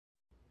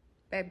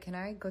Babe, can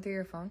I go through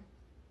your phone?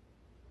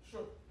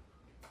 Sure.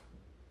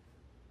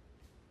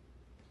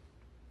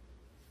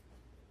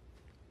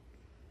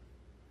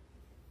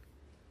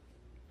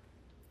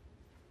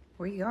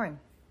 Where are you going?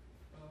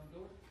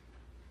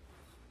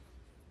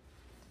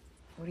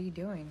 What are you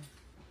doing?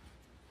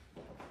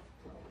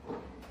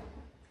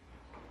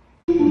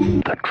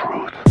 The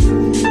truth.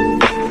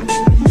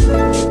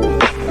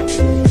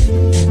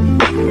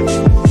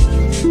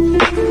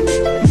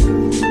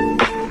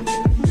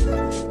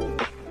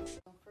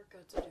 We're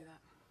good to do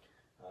that.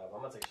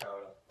 I'm gonna take a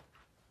shower though.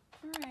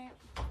 Alright.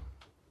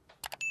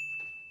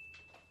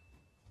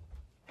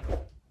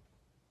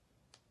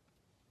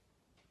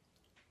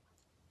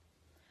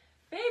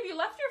 Babe, you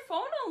left your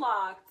phone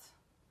unlocked.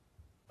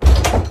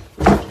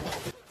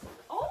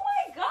 Oh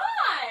my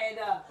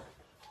god!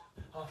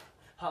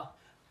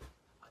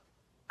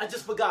 I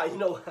just forgot,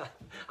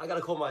 I gotta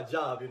call my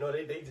job, they said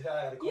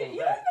I gotta call You him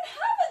don't back. even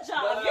have a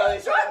job. No, You're they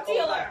a said I drug gotta call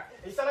him dealer.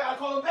 back. They said I gotta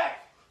call him back.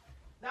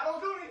 Now don't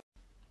do it.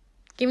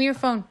 Give me your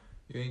phone.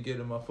 You ain't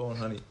getting my phone,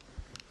 honey.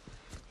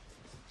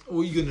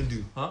 What you gonna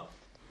do, huh?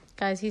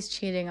 Guys, he's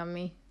cheating on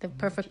me. The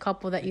perfect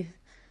couple that you...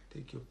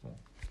 Take your phone.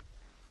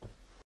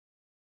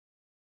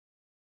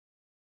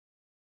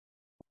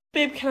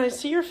 Babe, can I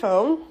see your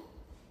phone?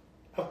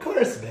 Of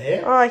course,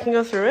 babe. Oh, I can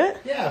go through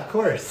it? Yeah, of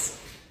course.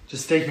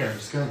 Just stay here. I'm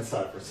just going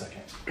inside for a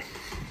second.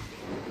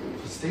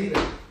 Just stay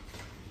there.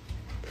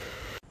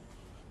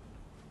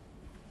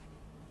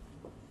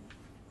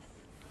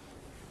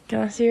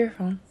 Can I see your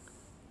phone?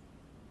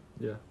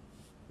 Yeah.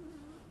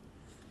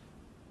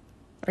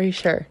 Are you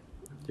sure?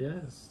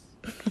 Yes.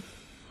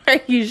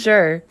 Are you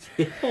sure?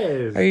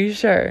 Yes. Are you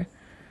sure?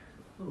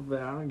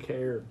 But I don't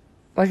care.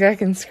 Like, I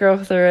can scroll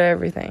through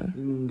everything.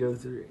 You can go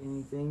through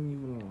anything you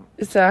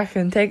want. So I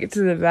can take it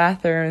to the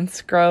bathroom and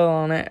scroll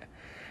on it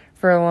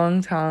for a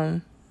long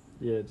time.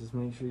 Yeah, just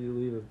make sure you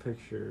leave a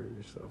picture of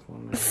yourself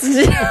on there.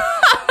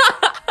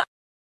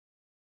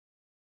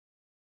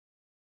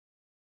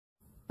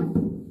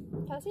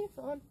 Can I see your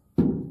phone?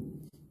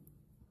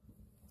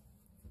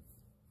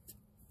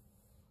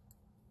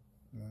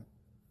 What?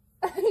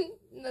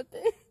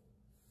 Nothing.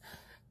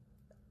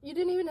 You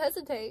didn't even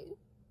hesitate.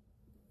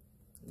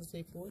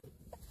 Say for it.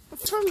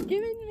 From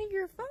giving me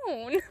your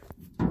phone.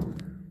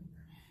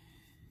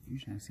 You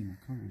trying to see my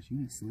cars. You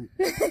ain't slick.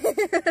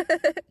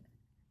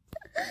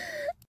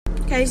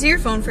 Can I see your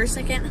phone for a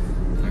second?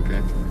 Okay.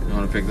 You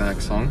want to pick the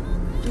next song?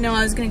 No,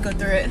 I was gonna go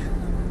through it.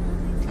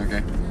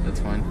 Okay, that's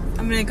fine.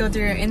 I'm gonna go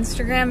through your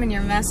Instagram and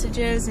your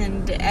messages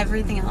and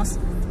everything else.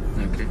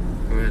 Okay,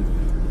 go ahead.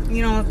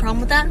 You don't have a problem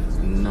with that?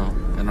 No,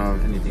 I don't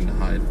have anything to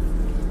hide.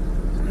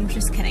 I'm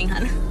just kidding,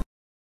 hon.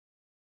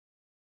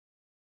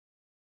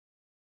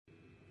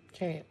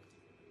 Chad.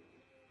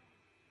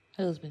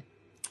 Husband,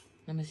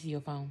 let me see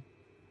your phone.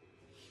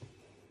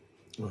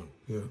 Oh,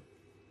 yeah.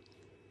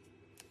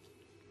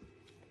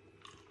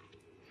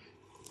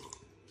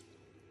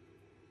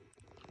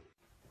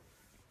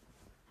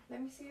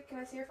 Let me see it. Can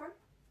I see your phone?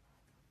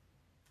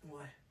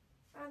 Why?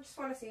 I just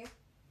want to see it.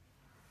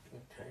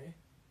 Okay,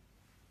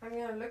 I'm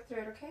gonna look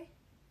through it, okay?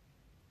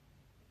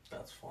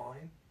 that's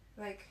fine.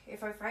 Like,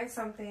 if I find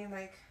something,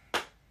 like,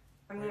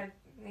 I'm gonna,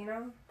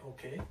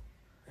 Okay,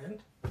 and?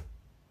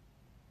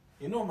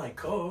 You know my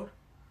code.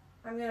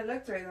 I'm gonna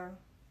look through it though.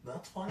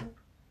 That's fine.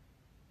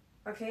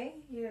 Okay?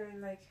 You're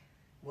like,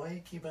 Why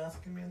you keep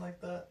asking me like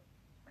that?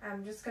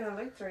 I'm just gonna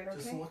look through it, okay?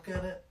 Just look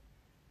at it.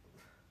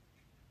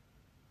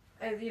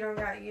 If you don't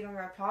got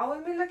a problem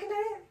with me looking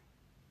at it?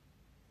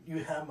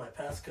 You have my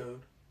passcode.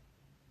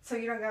 So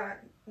you don't got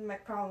my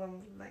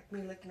problem, like,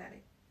 me looking at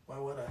it? Why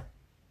would I?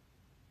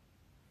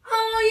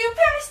 Oh, you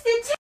passed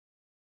it!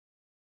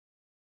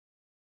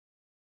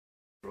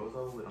 Bro's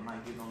over. I'm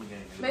not getting on the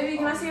game. Baby,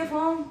 can I see your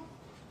phone?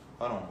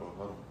 Hold on, bro.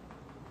 Hold on.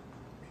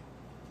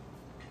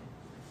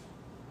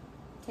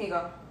 Here you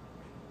go.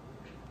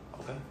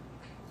 Okay.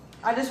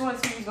 I just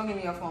want to see if he's gonna give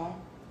me your phone.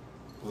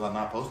 Was I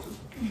not supposed to?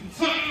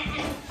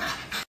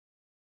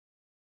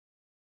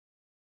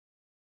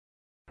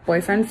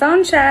 Boyfriend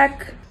phone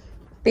check.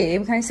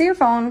 Babe, can I see your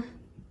phone?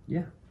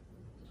 Yeah.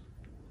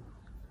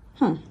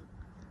 All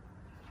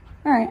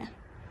right.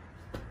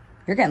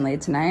 You're getting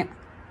laid tonight.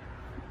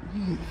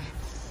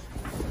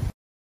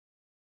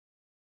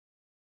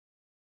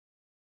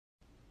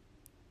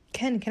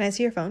 Ken, can I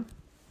see your phone?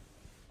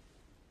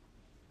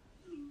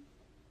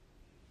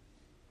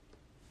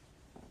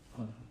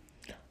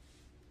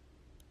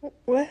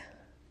 What?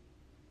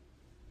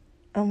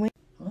 I'm waiting.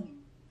 Huh?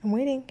 I'm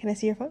waiting. Can I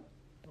see your phone?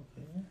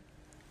 Okay.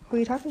 Who are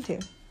you talking to?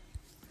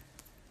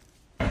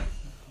 Oh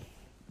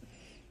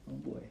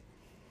boy.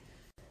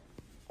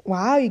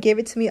 Wow, you gave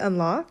it to me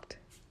unlocked?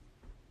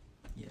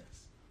 Yes.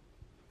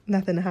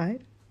 Nothing to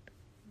hide?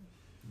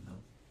 No.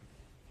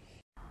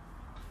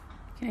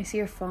 Can I see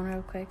your phone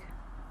real quick?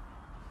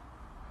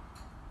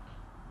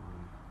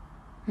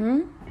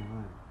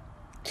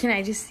 Can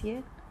I just see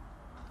it?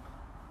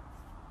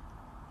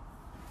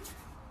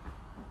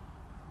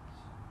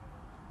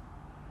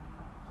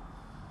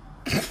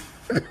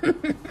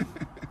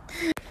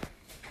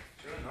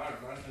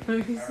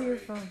 Let me see your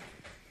phone.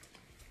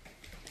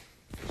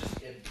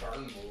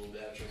 burns a little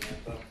bit after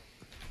that, though.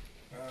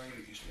 You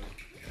get used to it.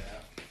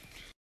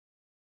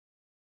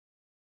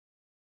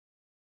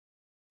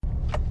 Yeah.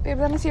 Babe,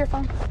 let me see your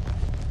phone.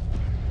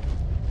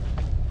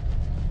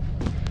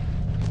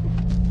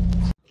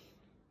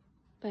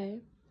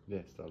 Babe,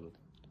 Yes, darling.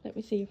 let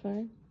me see your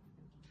phone.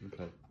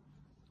 Okay.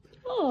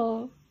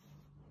 Oh,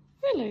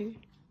 really?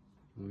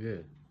 Oh, yeah.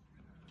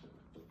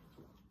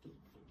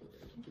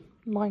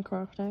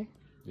 Minecraft, eh?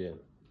 Yeah.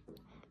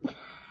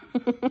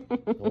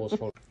 What's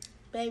wrong?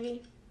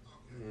 Baby,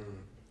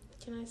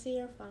 can I see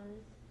your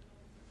phone?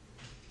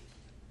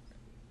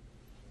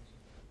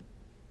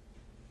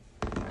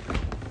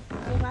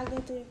 If I go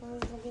through your phone,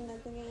 it's gonna be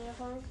nothing in your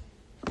phone.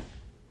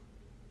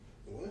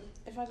 What?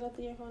 If I go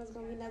through your phone, it's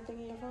gonna be nothing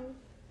in your phone.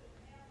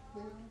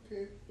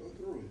 Okay, go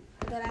through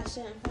it. That I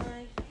shouldn't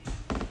find.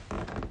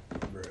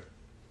 Bruh,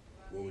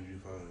 what would you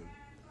find?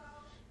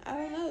 I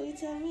don't know. You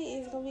tell me.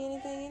 Is gonna be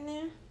anything in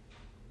there?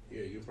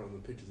 Yeah, you'll find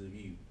the pictures of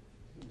you.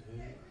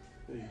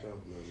 What are you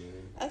talking about,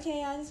 man?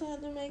 Okay, I just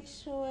wanted to make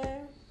sure.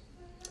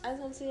 I just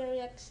want to see your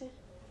reaction.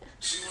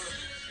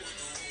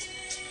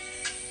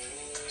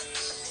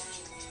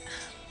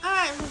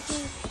 Alright,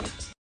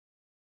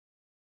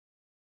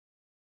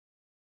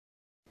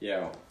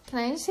 Yo. Can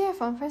I just see your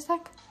phone for a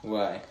sec?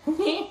 Why?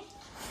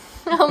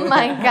 Oh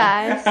my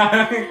gosh.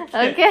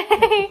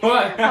 Okay.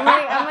 What? I'm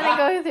gonna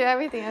go through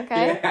everything,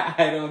 okay? Yeah,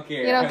 I don't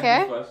care. You don't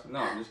care? No,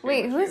 I'm just Wait,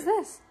 kidding. who's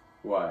this?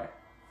 Why?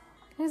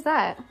 Who's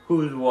that?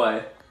 Who's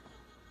what?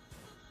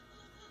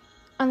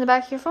 On the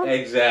back of your phone?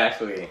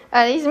 Exactly.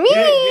 It's me!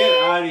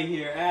 Get out of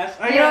here, ass.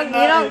 You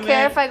don't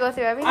care if I go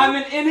through everything? I'm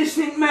an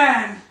innocent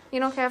man. You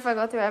don't care if I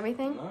go through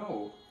everything?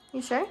 No.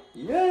 You sure?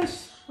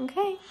 Yes.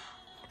 Okay.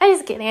 I'm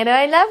just kidding.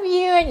 I love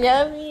you. I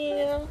love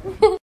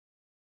you.